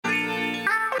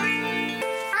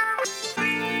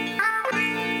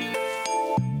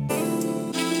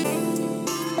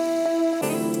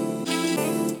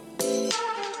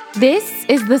This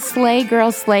is the Slay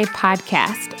Girl Slay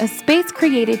podcast, a space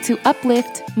created to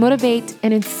uplift, motivate,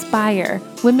 and inspire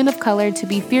women of color to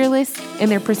be fearless in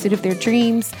their pursuit of their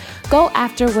dreams, go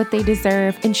after what they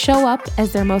deserve, and show up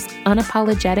as their most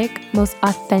unapologetic, most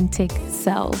authentic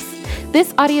selves.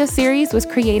 This audio series was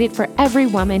created for every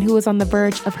woman who is on the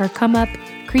verge of her come up,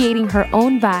 creating her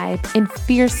own vibe, and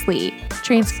fiercely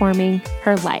transforming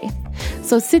her life.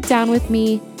 So sit down with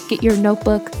me, get your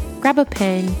notebook, grab a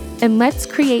pen, and let's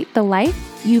create the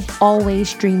life you've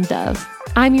always dreamed of.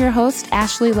 I'm your host,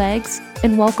 Ashley Leggs,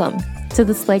 and welcome to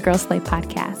the Slay Girl Slay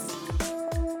podcast.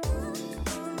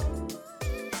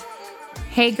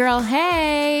 Hey girl,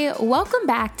 hey! Welcome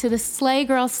back to the Slay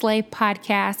Girl Slay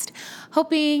podcast.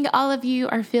 Hoping all of you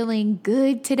are feeling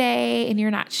good today and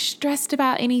you're not stressed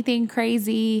about anything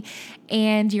crazy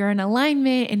and you're in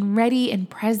alignment and ready and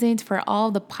present for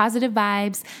all the positive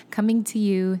vibes coming to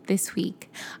you this week.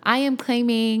 I am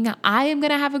claiming I am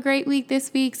going to have a great week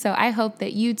this week, so I hope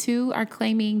that you too are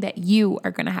claiming that you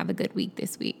are going to have a good week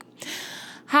this week.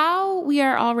 How we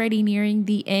are already nearing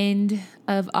the end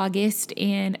of August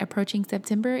and approaching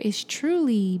September is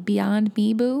truly beyond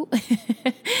me, boo.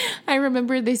 I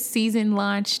remember this season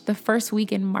launched the first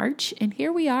week in March, and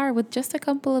here we are with just a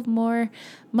couple of more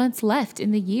months left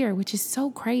in the year, which is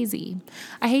so crazy.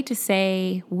 I hate to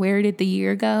say, where did the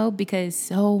year go? Because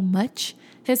so much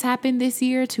has happened this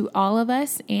year to all of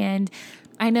us, and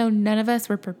I know none of us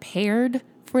were prepared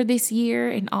for this year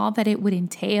and all that it would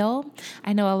entail.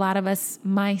 I know a lot of us,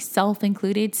 myself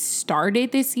included,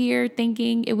 started this year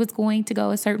thinking it was going to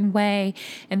go a certain way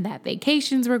and that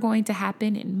vacations were going to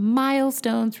happen and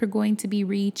milestones were going to be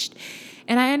reached.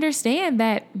 And I understand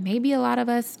that maybe a lot of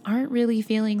us aren't really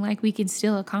feeling like we can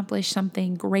still accomplish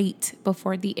something great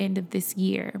before the end of this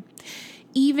year.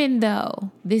 Even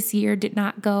though this year did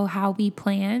not go how we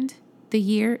planned, the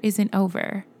year isn't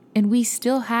over. And we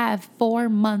still have 4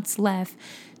 months left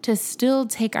to still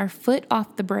take our foot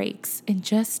off the brakes and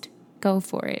just go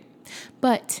for it.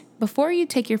 But before you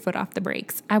take your foot off the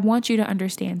brakes, I want you to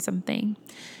understand something.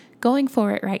 Going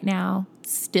for it right now,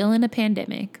 still in a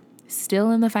pandemic,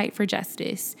 still in the fight for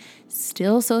justice,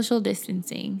 still social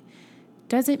distancing,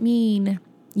 doesn't mean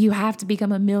you have to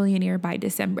become a millionaire by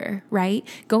December, right?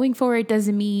 Going for it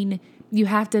doesn't mean you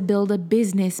have to build a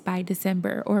business by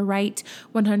December or write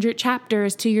 100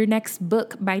 chapters to your next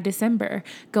book by December.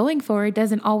 Going for it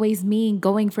doesn't always mean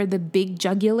going for the big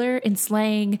jugular and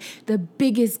slaying the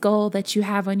biggest goal that you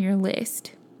have on your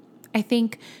list. I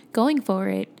think going for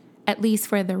it, at least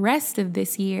for the rest of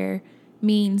this year,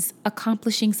 means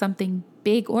accomplishing something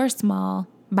big or small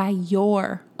by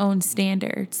your own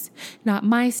standards. Not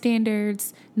my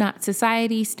standards, not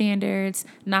society's standards,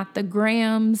 not the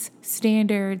Graham's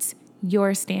standards,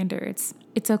 your standards.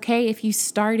 It's okay if you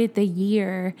started the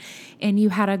year and you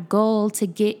had a goal to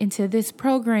get into this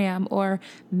program or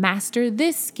master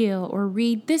this skill or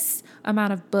read this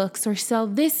amount of books or sell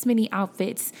this many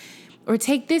outfits or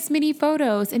take this many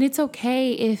photos. And it's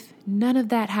okay if none of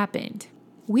that happened.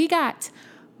 We got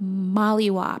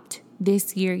mollywopped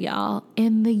this year, y'all,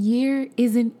 and the year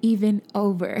isn't even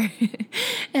over.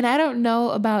 And I don't know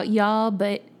about y'all,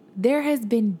 but there has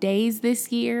been days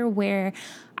this year where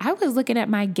I was looking at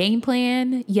my game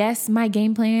plan. Yes, my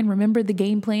game plan. Remember the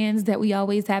game plans that we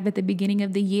always have at the beginning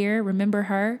of the year? Remember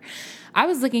her? I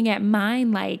was looking at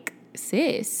mine like,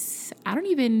 sis, I don't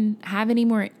even have any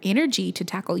more energy to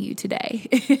tackle you today.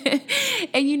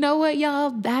 And you know what, y'all?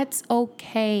 That's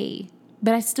okay.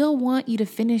 But I still want you to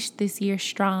finish this year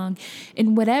strong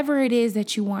in whatever it is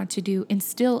that you want to do and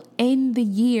still end the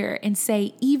year and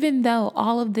say, even though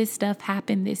all of this stuff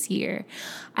happened this year,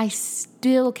 I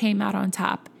still came out on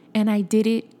top and I did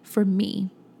it for me.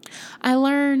 I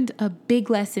learned a big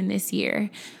lesson this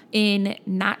year in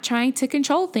not trying to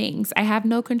control things I have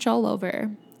no control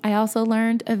over. I also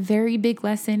learned a very big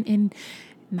lesson in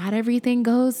not everything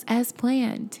goes as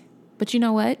planned. But you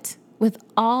know what? With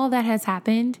all that has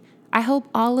happened, I hope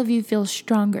all of you feel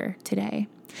stronger today.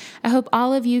 I hope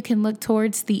all of you can look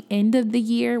towards the end of the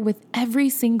year with every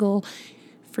single,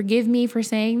 forgive me for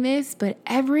saying this, but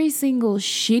every single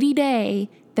shitty day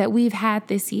that we've had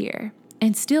this year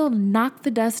and still knock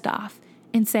the dust off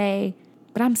and say,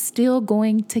 but I'm still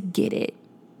going to get it.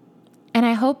 And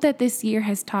I hope that this year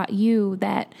has taught you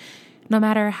that no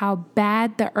matter how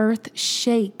bad the earth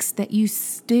shakes, that you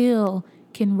still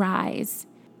can rise.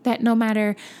 That no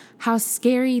matter how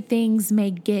scary things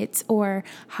may get or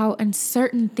how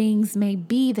uncertain things may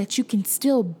be, that you can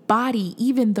still body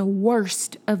even the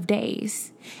worst of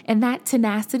days. And that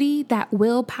tenacity, that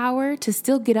willpower to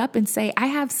still get up and say, I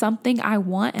have something I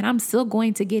want and I'm still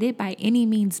going to get it by any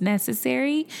means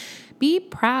necessary. Be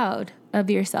proud of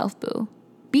yourself, boo.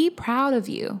 Be proud of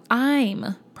you.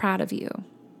 I'm proud of you.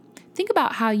 Think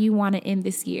about how you want to end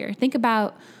this year. Think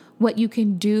about what you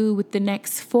can do with the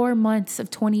next 4 months of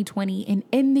 2020 and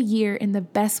end the year in the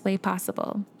best way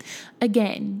possible.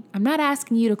 Again, I'm not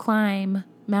asking you to climb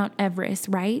Mount Everest,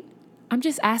 right? I'm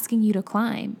just asking you to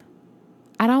climb.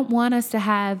 I don't want us to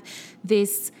have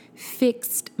this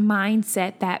fixed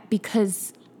mindset that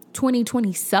because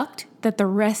 2020 sucked, that the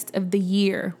rest of the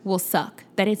year will suck,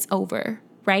 that it's over,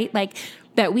 right? Like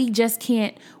that we just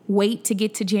can't wait to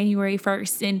get to January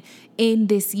 1st and end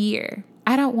this year.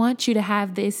 I don't want you to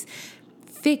have this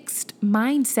fixed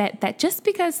mindset that just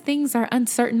because things are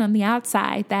uncertain on the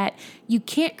outside, that you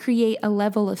can't create a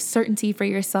level of certainty for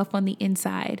yourself on the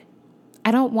inside.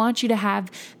 I don't want you to have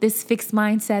this fixed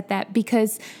mindset that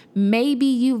because maybe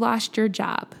you lost your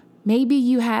job, maybe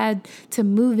you had to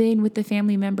move in with a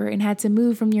family member and had to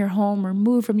move from your home or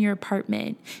move from your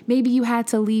apartment. Maybe you had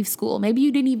to leave school. Maybe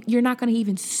you're not going to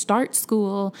even start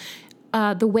school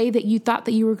the way that you thought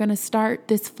that you were going to start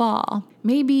this fall.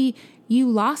 Maybe you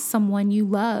lost someone you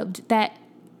loved, that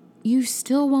you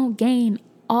still won't gain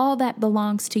all that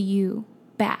belongs to you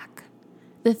back.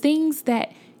 The things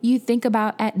that you think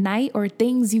about at night, or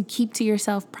things you keep to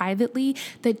yourself privately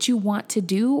that you want to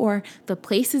do, or the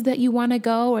places that you want to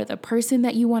go, or the person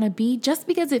that you want to be, just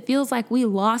because it feels like we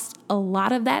lost a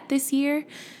lot of that this year,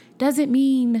 doesn't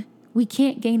mean we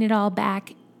can't gain it all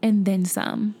back and then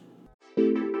some.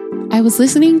 I was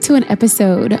listening to an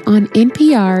episode on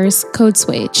NPR's Code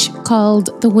Switch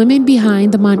called The Women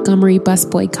Behind the Montgomery Bus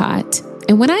Boycott.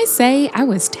 And when I say I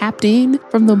was tapped in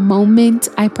from the moment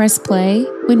I pressed play,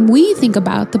 when we think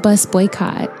about the bus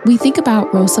boycott, we think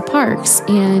about Rosa Parks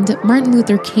and Martin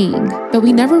Luther King, but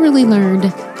we never really learned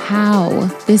how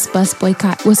this bus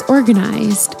boycott was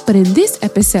organized. But in this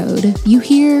episode, you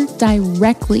hear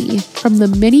directly from the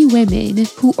many women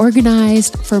who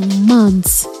organized for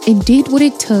months and did what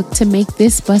it took to make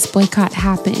this bus boycott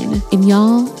happen. And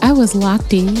y'all, I was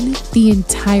locked in the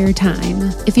entire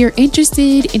time. If you're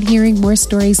interested in hearing more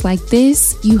stories like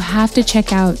this, you have to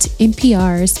check out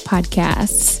NPR's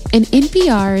podcasts. In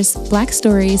NPR's Black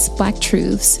Stories, Black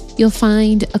Truths, you'll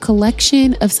find a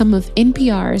collection of some of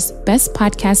NPR's best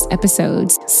podcast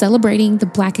episodes celebrating the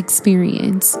Black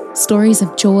experience. Stories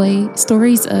of joy,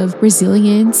 stories of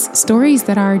resilience, stories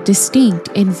that are distinct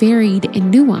and varied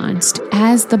and nuanced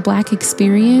as the Black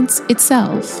experience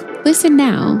itself. Listen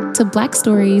now to Black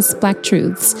Stories, Black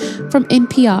Truths from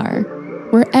NPR,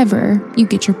 wherever you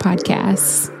get your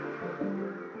podcasts.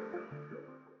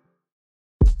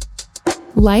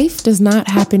 Life does not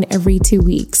happen every 2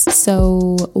 weeks,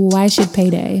 so why should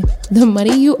payday? The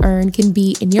money you earn can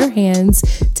be in your hands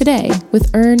today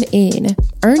with EarnIn.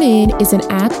 EarnIn is an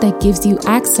app that gives you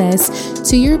access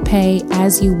to your pay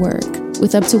as you work,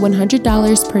 with up to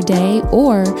 $100 per day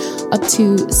or up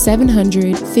to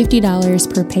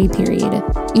 $750 per pay period.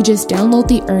 You just download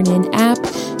the EarnIn app,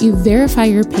 you verify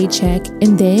your paycheck,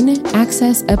 and then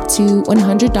access up to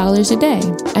 $100 a day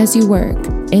as you work.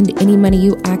 And any money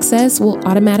you access will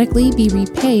automatically be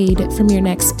repaid from your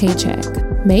next paycheck.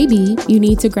 Maybe you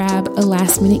need to grab a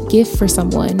last-minute gift for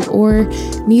someone or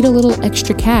need a little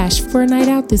extra cash for a night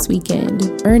out this weekend.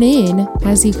 EarnIn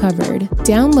has you covered.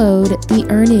 Download the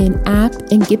EarnIn app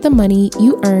and get the money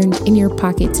you earned in your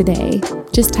pocket today.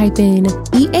 Just type in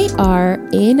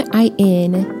EARNIN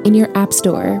in your app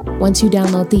store. Once you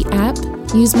download the app,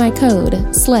 use my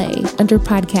code SLAY under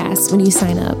podcasts when you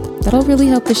sign up. That'll really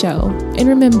help the show. And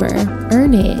remember,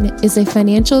 EarnIn is a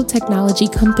financial technology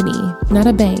company, not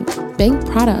a bank. Bank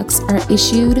products are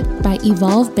issued by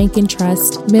Evolve Bank and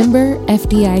Trust, member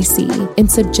FDIC, and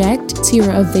subject to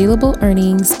your available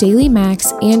earnings, daily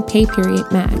max, and pay period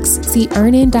max. See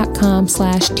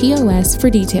earnin.com/TOS for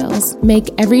details. Make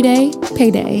every day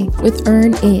payday with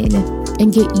EarnIn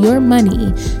and get your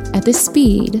money at the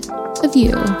speed of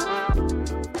you.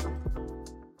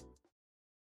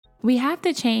 We have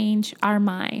to change our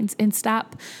minds and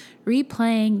stop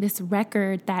replaying this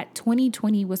record that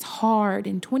 2020 was hard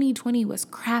and 2020 was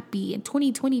crappy and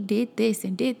 2020 did this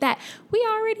and did that. We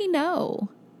already know.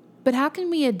 But how can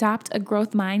we adopt a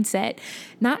growth mindset,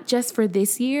 not just for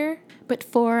this year, but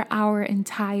for our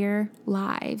entire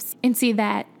lives, and see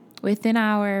that within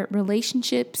our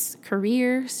relationships,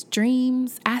 careers,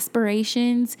 dreams,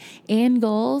 aspirations, and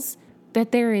goals,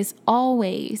 that there is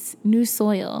always new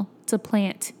soil to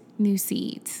plant new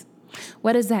seeds.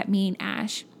 What does that mean,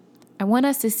 Ash? I want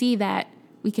us to see that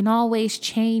we can always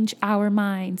change our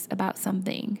minds about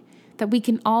something, that we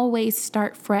can always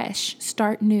start fresh,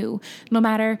 start new, no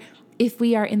matter if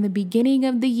we are in the beginning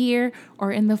of the year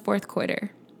or in the fourth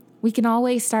quarter. We can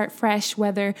always start fresh,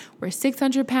 whether we're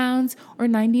 600 pounds or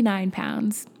 99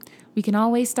 pounds. We can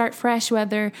always start fresh,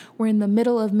 whether we're in the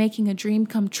middle of making a dream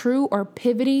come true or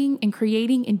pivoting and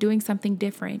creating and doing something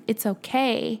different. It's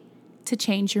okay to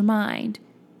change your mind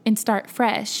and start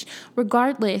fresh,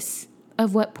 regardless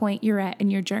of what point you're at in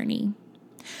your journey.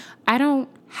 I don't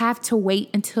have to wait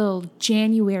until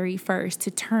January 1st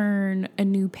to turn a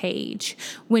new page.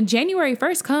 When January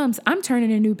 1st comes, I'm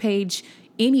turning a new page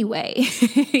anyway.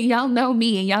 Y'all know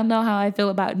me and y'all know how I feel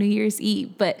about New Year's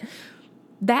Eve, but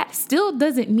that still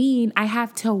doesn't mean I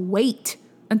have to wait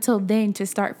until then to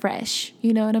start fresh.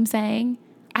 You know what I'm saying?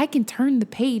 I can turn the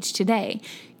page today.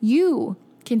 You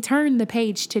can turn the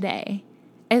page today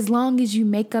as long as you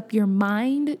make up your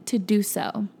mind to do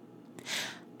so.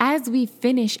 As we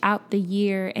finish out the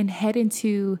year and head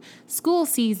into school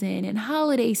season and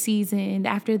holiday season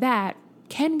after that,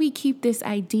 can we keep this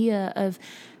idea of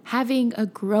having a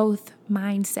growth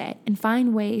mindset and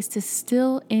find ways to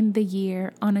still end the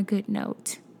year on a good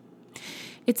note?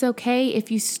 It's okay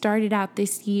if you started out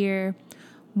this year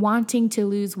wanting to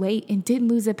lose weight and didn't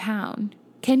lose a pound.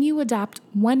 Can you adopt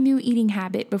one new eating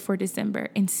habit before December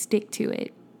and stick to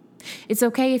it? It's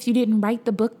okay if you didn't write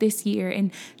the book this year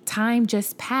and time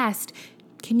just passed.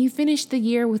 Can you finish the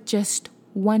year with just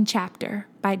one chapter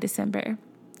by December?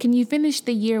 Can you finish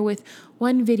the year with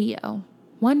one video,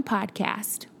 one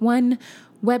podcast, one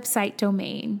website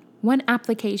domain, one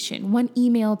application, one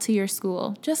email to your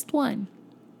school? Just one.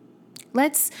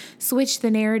 Let's switch the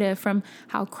narrative from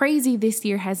how crazy this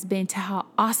year has been to how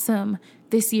awesome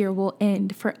this year will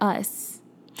end for us.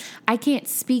 I can't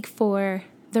speak for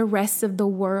the rest of the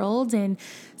world and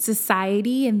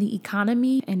society and the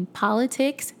economy and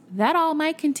politics. That all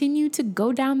might continue to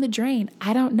go down the drain.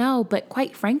 I don't know, but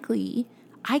quite frankly,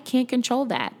 I can't control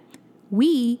that.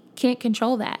 We can't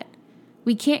control that.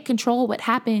 We can't control what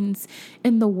happens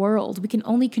in the world. We can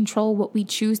only control what we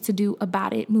choose to do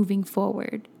about it moving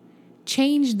forward.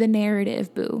 Change the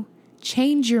narrative, boo.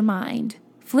 Change your mind.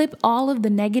 Flip all of the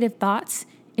negative thoughts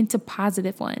into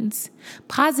positive ones.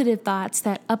 Positive thoughts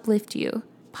that uplift you.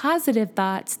 Positive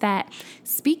thoughts that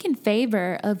speak in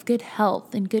favor of good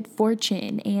health and good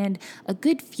fortune and a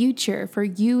good future for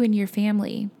you and your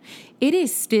family. It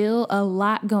is still a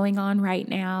lot going on right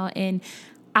now, and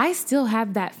I still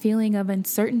have that feeling of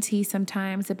uncertainty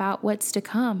sometimes about what's to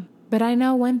come. But I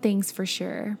know one thing's for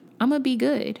sure. I'm going to be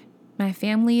good. My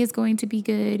family is going to be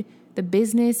good. The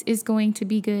business is going to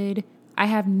be good. I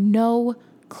have no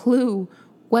clue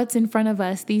what's in front of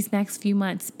us these next few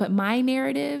months, but my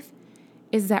narrative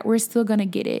is that we're still going to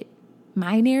get it.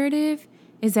 My narrative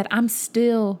is that I'm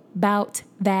still about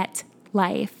that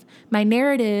life. My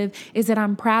narrative is that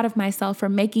I'm proud of myself for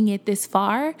making it this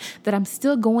far, that I'm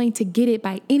still going to get it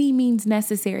by any means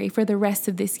necessary for the rest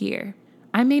of this year.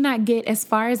 I may not get as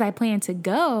far as I plan to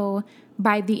go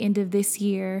by the end of this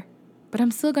year, but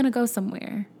I'm still going to go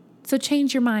somewhere. So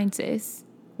change your mind, sis.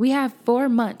 We have 4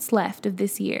 months left of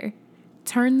this year.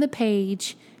 Turn the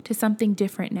page to something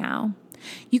different now.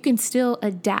 You can still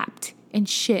adapt and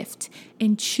shift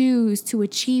and choose to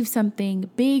achieve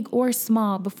something big or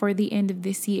small before the end of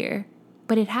this year.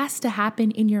 But it has to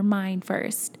happen in your mind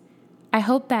first. I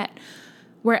hope that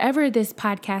wherever this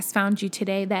podcast found you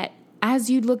today, that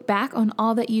as you look back on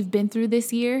all that you've been through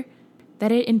this year,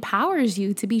 that it empowers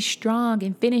you to be strong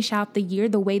and finish out the year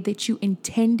the way that you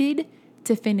intended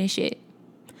to finish it.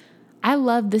 I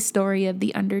love the story of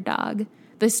the underdog.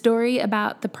 The story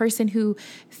about the person who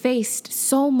faced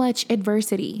so much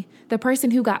adversity, the person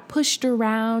who got pushed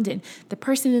around, and the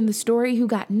person in the story who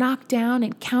got knocked down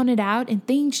and counted out, and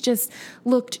things just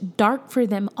looked dark for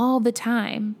them all the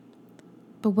time.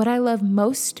 But what I love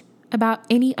most about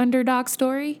any underdog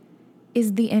story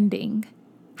is the ending.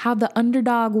 How the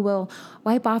underdog will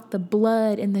wipe off the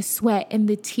blood and the sweat and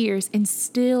the tears and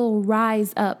still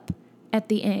rise up at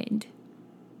the end.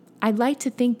 I'd like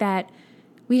to think that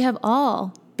we have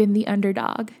all been the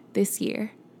underdog this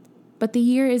year. But the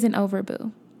year isn't over,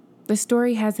 boo. The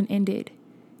story hasn't ended.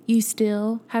 You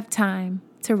still have time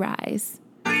to rise.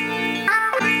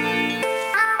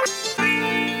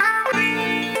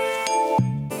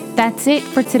 That's it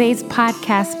for today's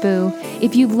podcast, boo.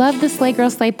 If you love the Slay Girl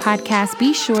Slay podcast,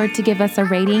 be sure to give us a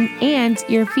rating and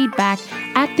your feedback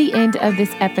at the end of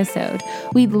this episode.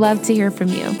 We'd love to hear from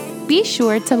you. Be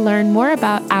sure to learn more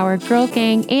about our Girl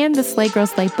Gang and the Slay Girl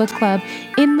Slay Book Club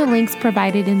in the links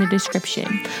provided in the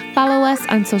description. Follow us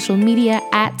on social media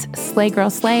at Slay Girl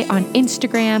Slay on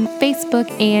Instagram, Facebook,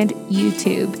 and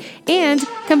YouTube. And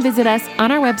come visit us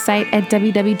on our website at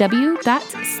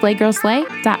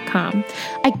www.slaygirlslay.com.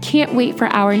 I can't wait for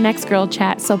our next girl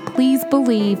chat, so please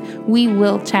believe we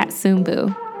will chat soon,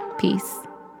 boo. Peace.